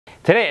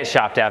Today at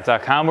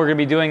ShopDAP.com, we're going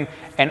to be doing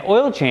an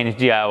oil change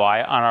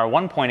DIY on our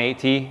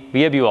 1.8T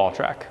DAP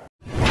Alltrack.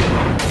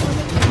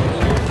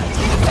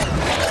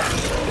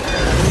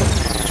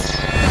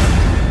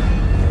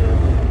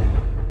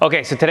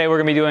 Okay, so today we're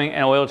going to be doing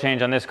an oil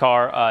change on this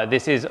car.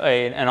 This is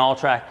an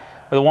Alltrack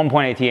with a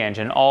 1.8T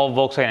engine. All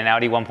Volkswagen and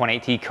Audi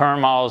 1.8T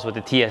current models with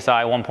the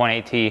TSI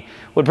 1.8T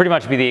would pretty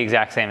much be the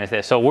exact same as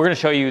this. So we're going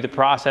to show you the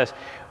process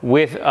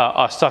with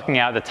us sucking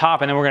out the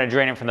top, and then we're going to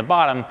drain it from the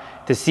bottom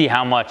to see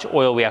how much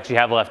oil we actually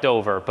have left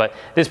over. But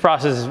this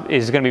process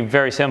is going to be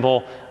very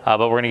simple, but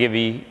we're going to give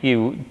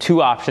you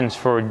two options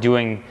for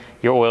doing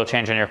your oil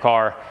change on your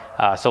car.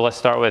 So let's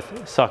start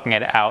with sucking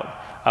it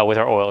out with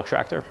our oil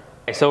extractor.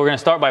 Okay, so we're going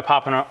to start by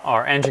popping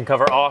our engine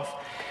cover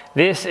off.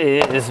 This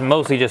is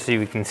mostly just so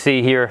you can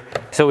see here.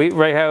 So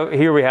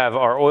here we have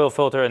our oil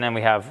filter, and then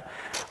we have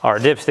our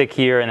dipstick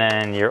here, and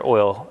then your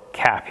oil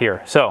cap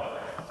here. So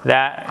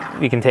that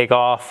we can take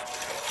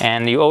off,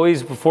 and you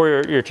always,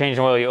 before you're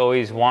changing oil, you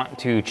always want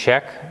to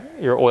check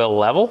your oil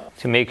level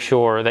to make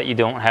sure that you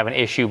don't have an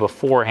issue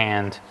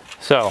beforehand.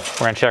 So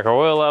we're going to check our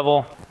oil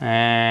level,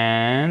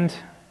 and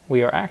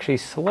we are actually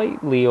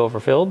slightly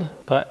overfilled,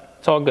 but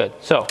it's all good.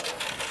 So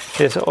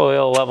this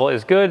oil level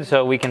is good,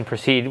 so we can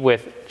proceed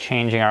with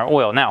changing our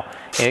oil. Now,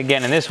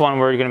 again, in this one,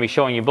 we're going to be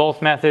showing you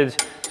both methods.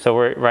 So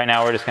right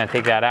now we're just going to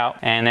take that out,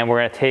 and then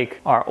we're going to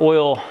take our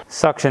oil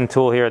suction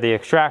tool here, the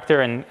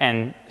extractor,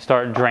 and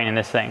start draining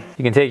this thing.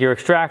 You can take your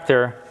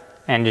extractor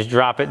and just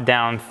drop it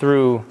down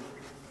through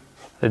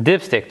the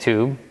dipstick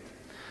tube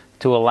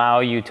to allow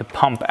you to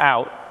pump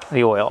out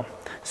the oil.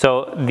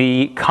 So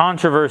the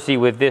controversy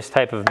with this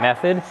type of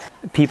method,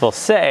 people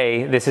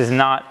say this is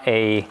not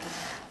a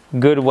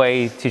good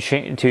way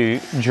to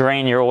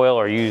drain your oil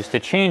or use to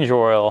change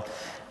your oil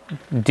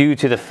due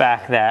to the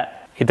fact that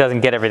it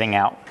doesn't get everything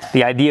out.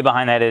 The idea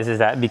behind that is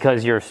that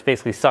because you're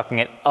basically sucking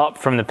it up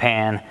from the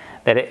pan,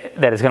 that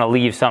it's going to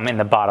leave some in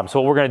the bottom. So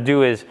what we're going to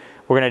do is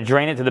we're going to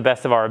drain it to the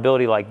best of our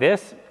ability like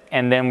this,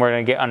 and then we're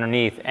going to get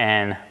underneath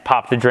and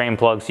pop the drain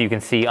plug so you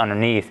can see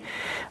underneath.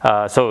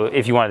 So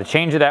if you wanted to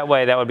change it that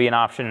way, that would be an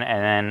option,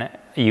 and then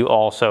you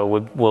also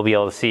will be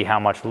able to see how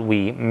much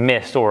we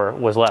missed or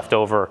was left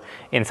over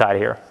inside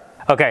here.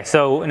 Okay,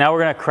 so now we're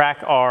going to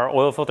crack our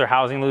oil filter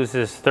housing loose.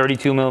 This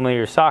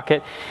 32mm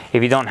socket.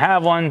 If you don't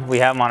have one, we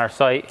have them on our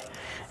site,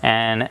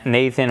 and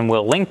Nathan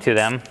will link to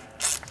them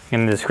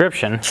in the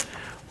description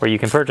where you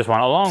can purchase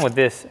one. Along with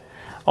this,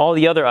 all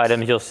the other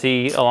items you'll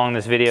see along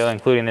this video,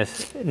 including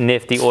this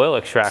nifty oil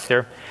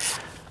extractor.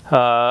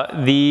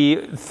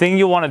 The thing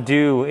you'll want to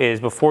do is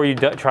before you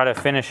try to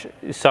finish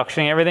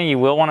suctioning everything, you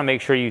will want to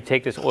make sure you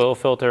take this oil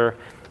filter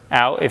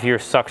out if you're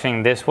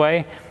suctioning this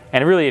way,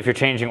 and really if you're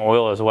changing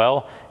oil as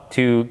well,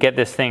 to get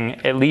this thing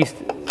at least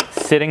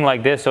sitting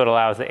like this so it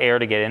allows the air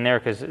to get in there,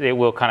 because it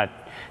will kind of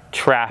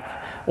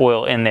trap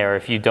oil in there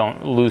if you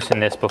don't loosen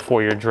this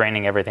before you're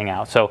draining everything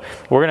out. So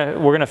we're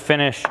gonna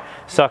finish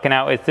sucking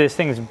out. This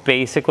thing's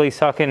basically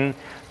sucking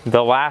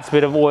the last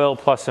bit of oil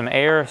plus some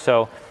air,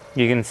 so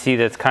you can see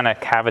that it kind of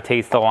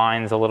cavitates the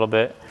lines a little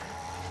bit,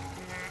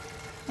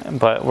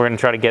 but we're gonna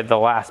try to get the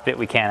last bit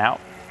we can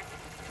out.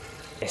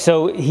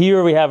 So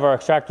here we have our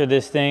extractor.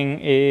 This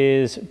thing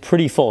is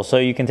pretty full. So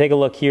you can take a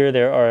look here.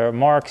 There are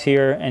marks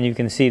here, and you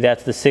can see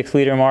that's the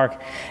 6-liter mark.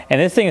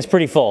 And this thing is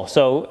pretty full.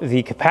 So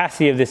the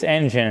capacity of this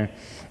engine,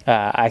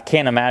 I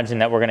can't imagine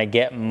that we're going to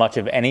get much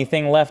of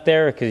anything left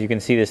there, because you can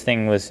see this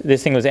thing was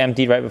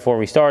emptied right before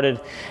we started,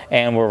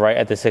 and we're right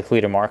at the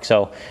 6-liter mark.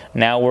 So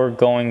now we're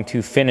going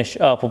to finish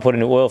up. We'll put a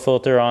new oil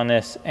filter on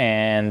this,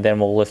 and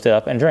then we'll lift it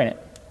up and drain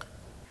it.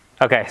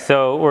 Okay,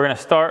 so we're going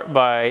to start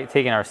by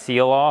taking our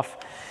seal off.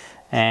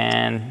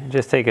 And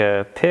just take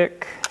a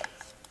pick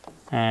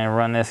and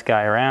run this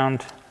guy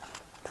around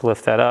to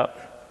lift that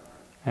up.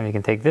 And you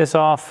can take this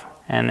off,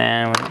 and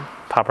then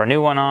pop our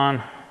new one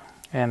on,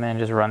 and then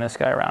just run this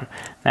guy around.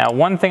 Now,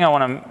 one thing I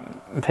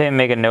want to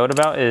make a note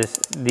about is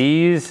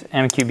these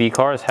MQB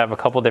cars have a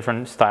couple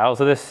different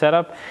styles of this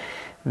setup.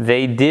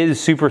 They did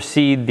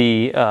supersede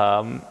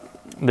the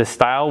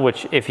style,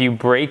 which if you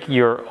break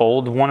your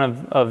old one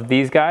of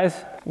these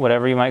guys,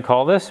 whatever you might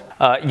call this,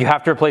 you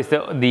have to replace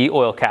the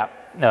oil cap.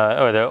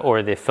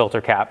 Or the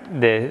filter cap.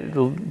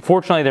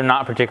 Fortunately, they're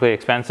not particularly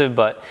expensive,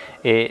 but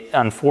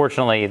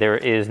unfortunately, there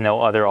is no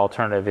other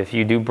alternative. If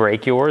you do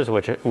break yours,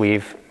 which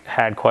we've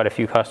had quite a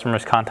few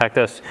customers contact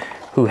us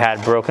who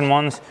had broken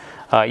ones,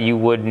 you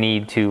would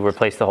need to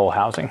replace the whole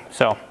housing.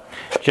 So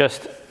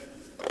just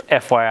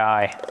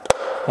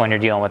FYI when you're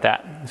dealing with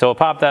that. So we'll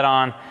pop that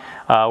on.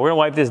 We're gonna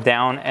wipe this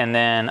down, and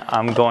then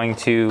I'm going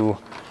to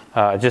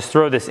just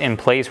throw this in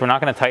place. We're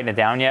not going to tighten it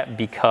down yet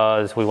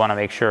because we want to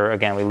make sure,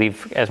 again, we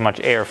leave as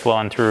much air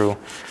flowing through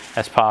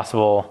as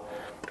possible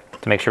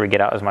to make sure we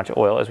get out as much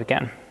oil as we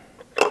can.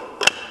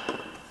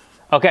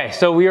 Okay,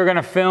 so we are going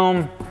to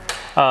film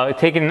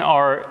taking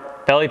our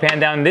belly pan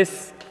down.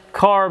 This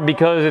car,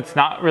 because it's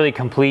not really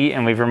complete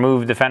and we've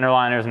removed the fender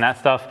liners and that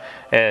stuff,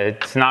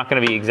 it's not going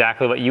to be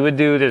exactly what you would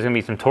do. There's going to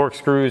be some torque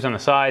screws on the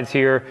sides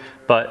here,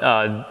 but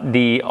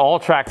the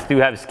Alltracks do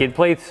have skid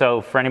plates,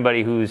 so for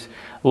anybody who's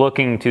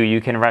looking to,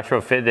 you can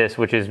retrofit this,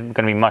 which is going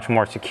to be much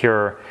more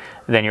secure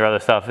than your other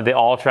stuff. The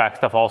Alltrack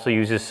stuff also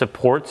uses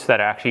supports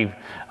that actually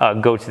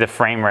go to the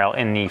frame rail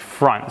in the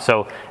front.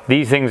 So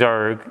these things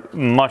are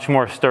much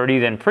more sturdy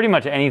than pretty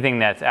much anything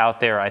that's out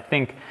there, I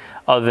think,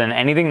 other than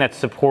anything that's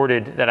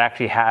supported that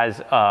actually has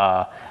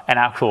an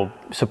actual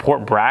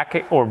support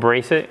bracket or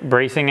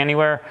bracing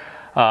anywhere.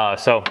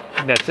 So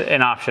that's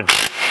an option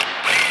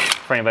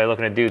for anybody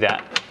looking to do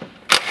that.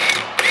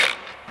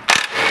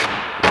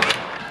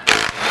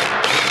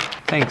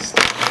 Thanks.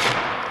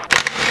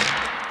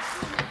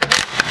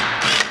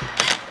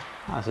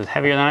 Oh, this is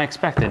heavier than I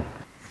expected.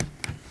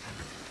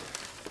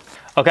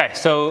 Okay,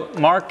 so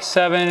Mark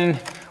 7,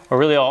 or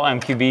really all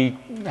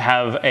MQB,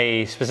 have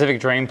a specific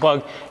drain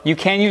plug. You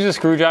can use a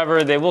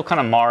screwdriver. They will kind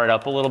of mar it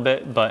up a little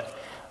bit, but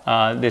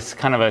this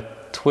kind of a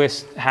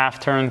twist half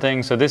turn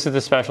thing. So this is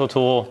the special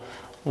tool.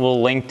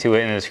 We'll link to it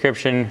in the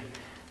description.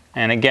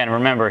 And again,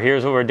 remember,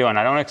 here's what we're doing.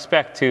 I don't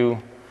expect to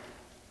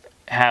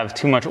have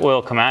too much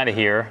oil come out of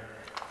here.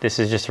 This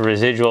is just a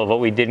residual of what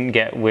we didn't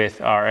get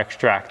with our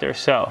extractor.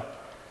 So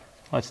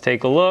let's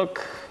take a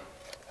look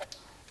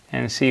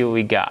and see what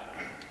we got.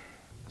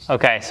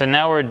 Okay, so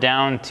now we're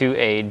down to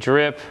a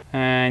drip,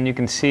 and you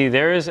can see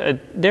there's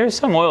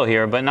some oil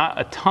here, but not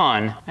a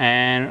ton.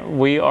 And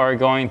we are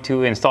going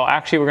to install,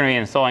 actually we're going to be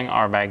installing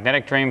our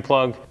magnetic drain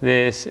plug.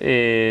 This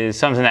is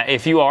something that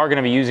if you are going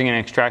to be using an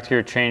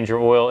extractor to change your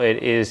oil,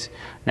 it is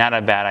not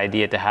a bad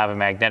idea to have a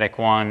magnetic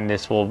one.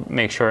 This will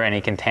make sure any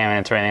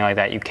contaminants or anything like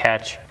that you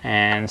catch.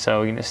 And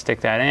so you can just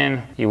stick that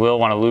in. You will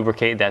want to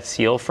lubricate that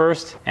seal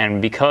first.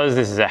 And because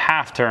this is a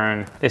half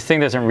turn, this thing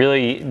doesn't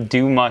really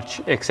do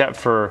much except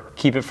for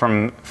keep it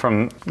from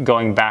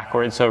going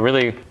backwards. So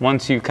really,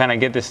 once you kind of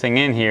get this thing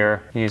in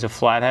here, you use a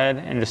flathead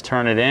and just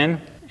turn it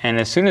in. And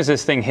as soon as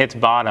this thing hits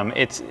bottom,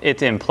 it's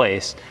in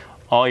place.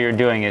 All you're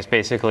doing is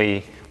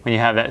basically, when you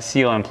have that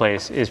seal in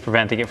place, is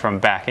preventing it from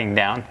backing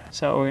down.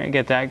 So we're gonna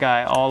get that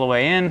guy all the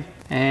way in,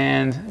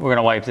 and we're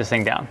gonna wipe this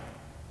thing down.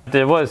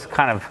 There was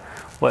kind of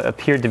what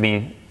appeared to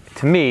me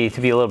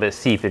to be a little bit of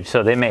seepage,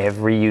 so they may have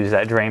reused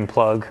that drain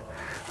plug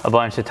a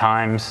bunch of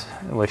times,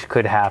 which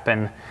could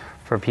happen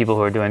for people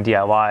who are doing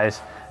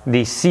DIYs.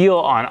 The seal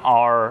on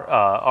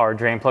our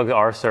drain plugs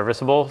are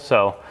serviceable,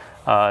 so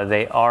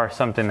they are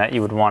something that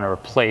you would want to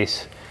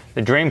replace.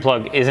 The drain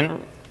plug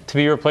isn't to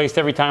be replaced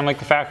every time like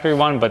the factory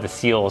one, but the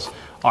seals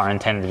are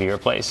intended to be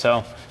replaced.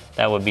 So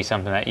that would be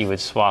something that you would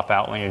swap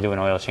out when you're doing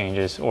oil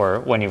changes, or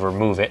when you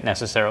remove it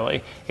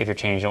necessarily. If you're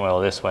changing oil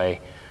this way,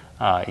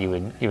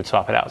 you would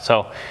swap it out.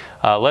 So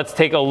let's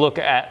take a look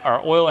at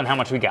our oil and how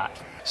much we got.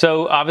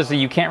 So obviously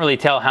you can't really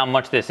tell how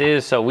much this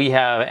is. So we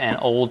have an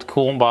old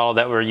coolant bottle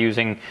that we're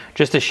using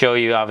just to show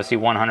you, obviously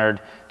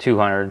 100,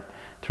 200,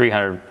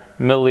 300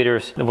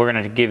 milliliters. We're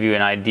going to give you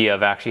an idea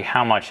of actually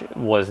how much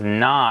was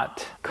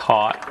not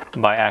caught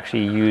by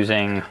actually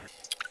using.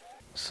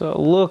 So it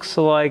looks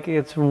like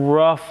it's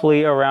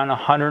roughly around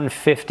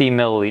 150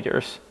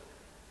 milliliters.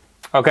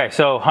 Okay,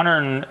 so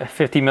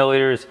 150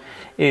 milliliters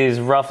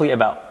is roughly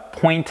about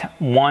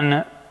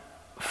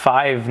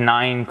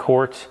 0.159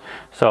 quarts.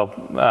 So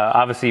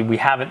obviously we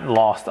haven't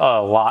lost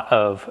a lot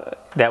of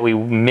that we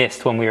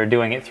missed when we were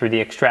doing it through the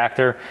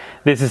extractor.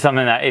 This is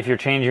something that if you're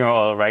changing your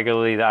oil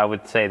regularly, I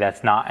would say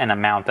that's not an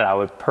amount that I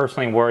would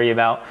personally worry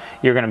about.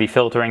 You're going to be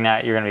filtering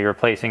that, you're going to be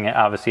replacing it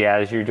obviously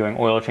as you're doing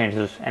oil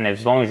changes, and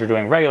as long as you're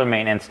doing regular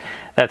maintenance,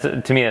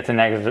 to me that's a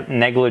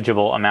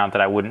negligible amount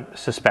that I wouldn't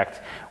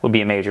suspect would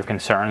be a major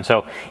concern.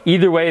 So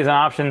either way is an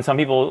option. Some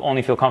people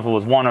only feel comfortable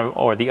with one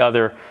or the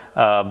other,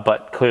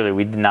 but clearly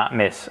we did not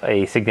miss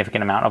a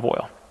significant amount of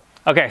oil.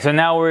 Okay, so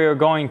now we are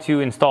going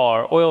to install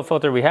our oil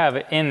filter. We have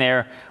it in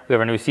there. We have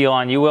our new seal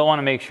on. You will want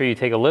to make sure you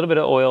take a little bit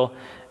of oil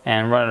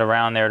and run it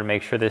around there to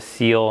make sure this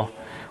seal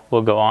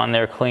will go on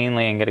there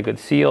cleanly and get a good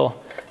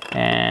seal.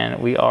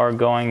 And we are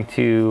going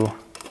to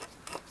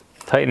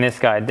tighten this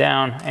guy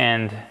down,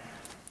 and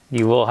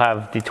you will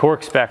have the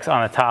torque specs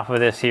on the top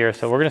of this here.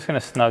 So we're just going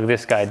to snug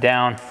this guy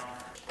down.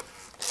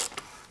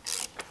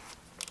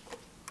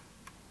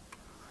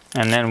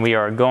 And then we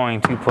are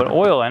going to put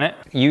oil in it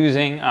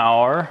using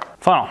our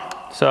funnel.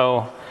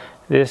 So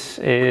this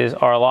is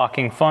our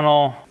locking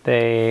funnel.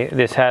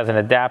 This has an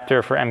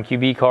adapter for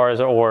MQB cars,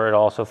 or it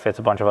also fits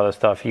a bunch of other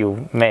stuff.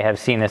 You may have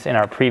seen this in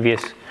our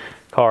previous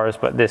cars,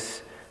 but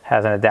this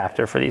has an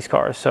adapter for these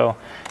cars. So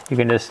you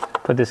can just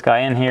put this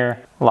guy in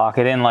here, lock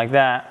it in like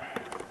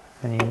that,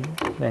 and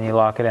then you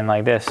lock it in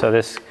like this. So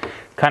this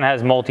kind of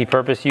has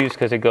multi-purpose use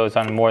because it goes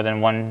on more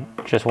than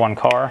just one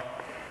car.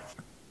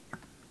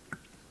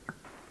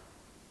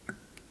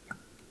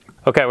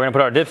 Okay, we're gonna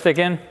put our dipstick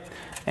in,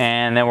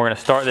 and then we're gonna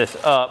start this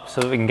up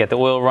so that we can get the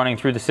oil running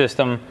through the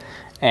system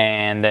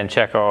and then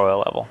check our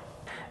oil level.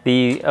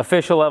 The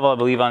official level, I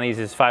believe, on these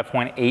is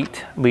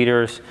 5.8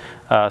 liters.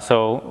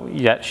 So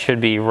that should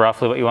be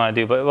roughly what you wanna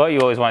do. But what you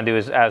always wanna do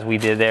is, as we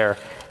did there,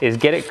 is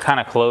get it kind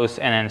of close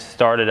and then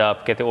start it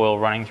up, get the oil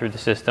running through the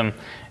system,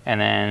 and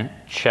then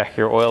check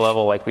your oil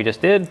level like we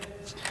just did.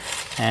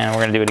 And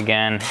we're gonna do it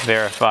again,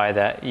 verify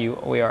that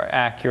we are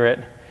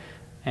accurate.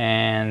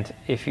 And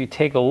if you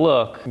take a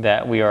look,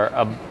 that we are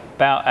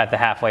about at the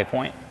halfway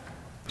point.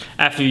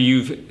 After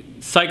you've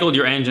cycled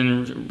your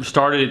engine,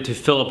 started it to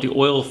fill up the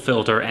oil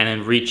filter, and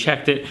then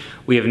rechecked it,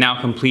 we have now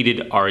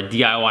completed our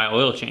DIY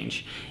oil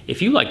change.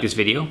 If you like this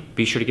video,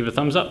 be sure to give it a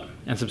thumbs up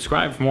and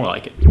subscribe for more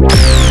like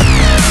it.